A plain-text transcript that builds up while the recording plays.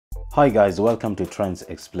Hi guys, welcome to Trends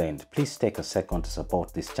Explained. Please take a second to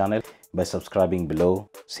support this channel by subscribing below.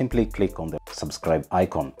 Simply click on the subscribe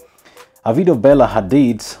icon. A video of Bella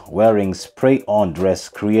Hadid wearing spray-on dress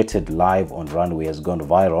created live on Runway has gone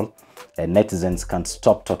viral and netizens can't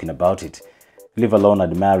stop talking about it, leave alone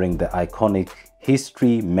admiring the iconic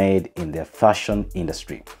history made in their fashion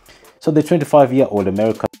industry. So the 25-year-old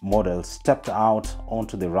American model stepped out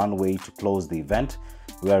onto the runway to close the event,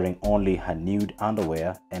 wearing only her nude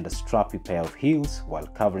underwear and a strappy pair of heels while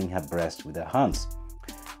covering her breast with her hands.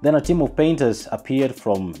 Then a team of painters appeared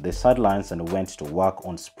from the sidelines and went to work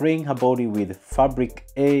on spraying her body with Fabric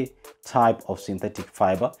A type of synthetic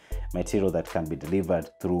fiber material that can be delivered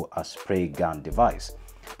through a spray gun device.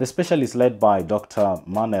 The specialist, led by Dr.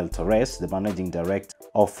 Manuel Torres, the managing director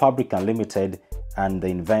of Fabric Unlimited and the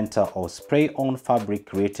inventor of spray-on fabric,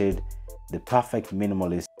 created the perfect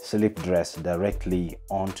minimalist slip dress directly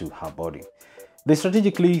onto her body. They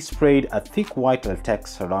strategically sprayed a thick white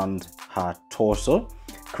latex around her torso,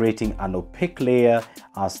 creating an opaque layer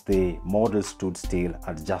as the model stood still,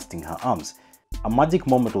 adjusting her arms. A magic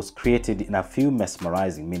moment was created in a few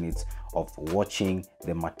mesmerizing minutes of watching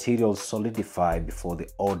the material solidify before the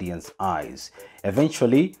audience's eyes.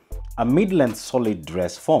 Eventually, a mid-length solid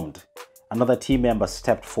dress formed. Another team member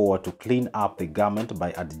stepped forward to clean up the garment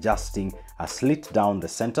by adjusting a slit down the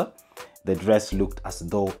center. The dress looked as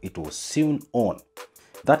though it was sewn on.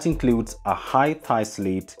 That includes a high thigh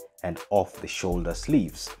slit and off-the-shoulder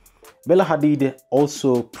sleeves. Bella Hadid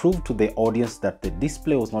also proved to the audience that the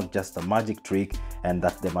display was not just a magic trick and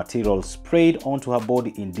that the material sprayed onto her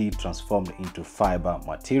body indeed transformed into fiber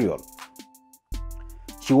material.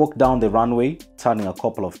 She walked down the runway, turning a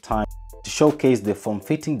couple of times to showcase the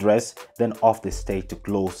form-fitting dress, then off the stage to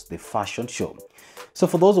close the fashion show. So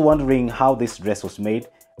for those wondering how this dress was made,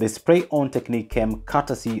 the spray-on technique came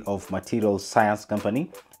courtesy of material science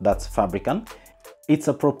company, that's Fabrican. It's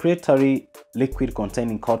a proprietary liquid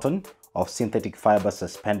containing cotton of synthetic fiber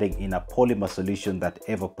suspended in a polymer solution that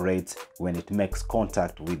evaporates when it makes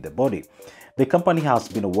contact with the body. The company has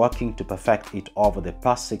been working to perfect it over the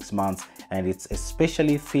past 6 months, and it's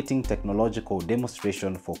especially fitting technological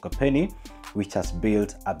demonstration for Coperni, which has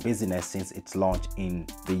built a business since its launch in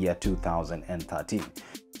the year 2013.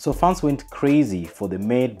 So fans went crazy for the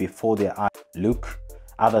made before their eye look,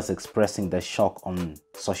 others expressing their shock on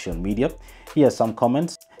social media. Here are some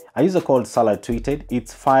comments. A user called Salah tweeted,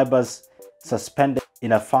 "Its fibers suspended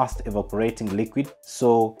in a fast evaporating liquid,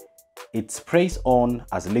 so it sprays on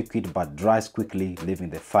as liquid but dries quickly, leaving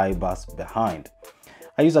the fibers behind."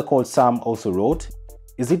 A user called Sam also wrote,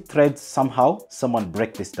 "Is it threads somehow? Someone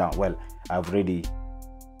break this down." Well, I've already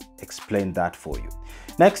explained that for you.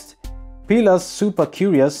 Next, Pila's super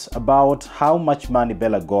curious about how much money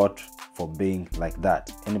Bella got for being like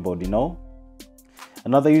that. Anybody know?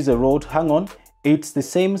 Another user wrote, "Hang on, it's the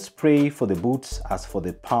same spray for the boots as for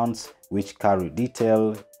the pants, which carry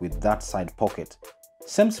detail with that side pocket.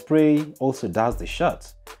 Same spray also does the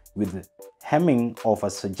shirt, with hemming of a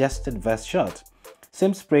suggested vest shirt.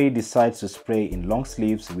 Same spray decides to spray in long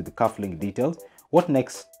sleeves with cufflink details. What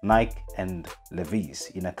next? Nike and Levi's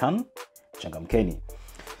in a can? Changamkeni."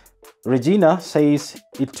 Regina says,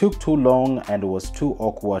 "It took too long and was too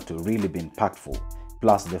awkward to really be impactful.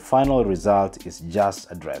 Plus, the final result is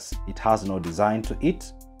just a dress. It has no design to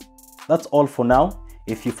it." That's all for now.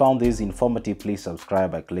 If you found this informative, please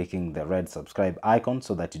subscribe by clicking the red subscribe icon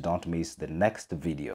so that you don't miss the next video.